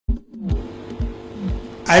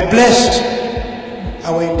I blessed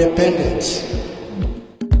our independence.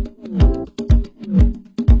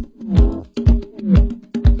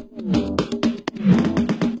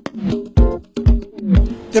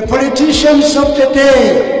 The politicians of the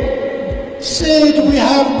day said we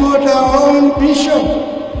have got our own bishop.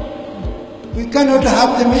 We cannot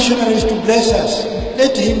have the missionaries to bless us.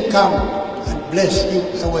 Let him come and bless you.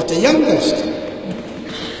 I was the youngest.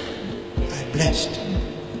 I blessed.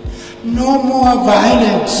 No more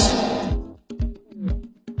violence.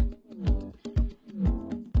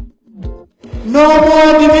 No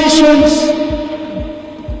more divisions.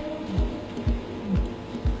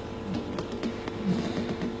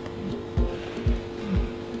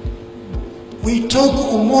 We talk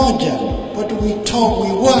umoja, but we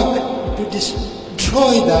work to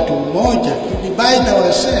destroy that umoja, to divide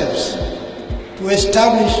ourselves, to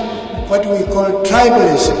establish what we call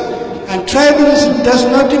tribalism. And tribalism does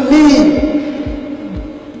not mean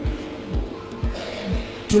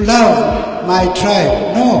to love my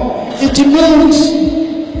tribe. No, it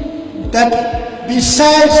means that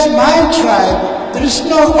besides my tribe, there is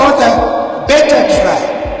no other better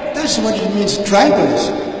tribe. That's what it means,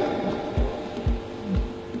 tribalism.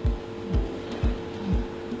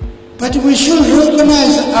 But we should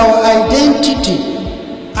recognize our identity.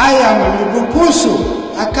 I am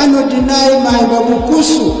Babukusu. I cannot deny my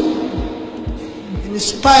Babukusu in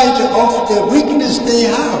spite of the weakness they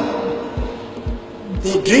have.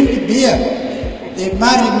 They drink beer, they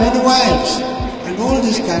marry many wives, and all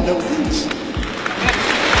these kind of things.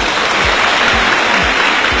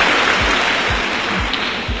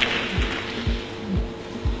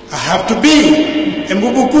 I have to be a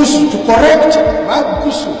Mbubukusu to correct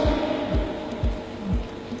Babukusu.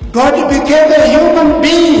 God became a human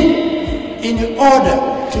being in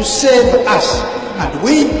order to save us, and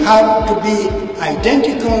we have to be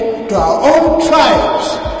identical to our own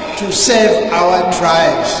tribes to save our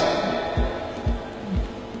tribes,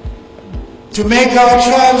 to make our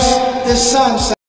tribes the sons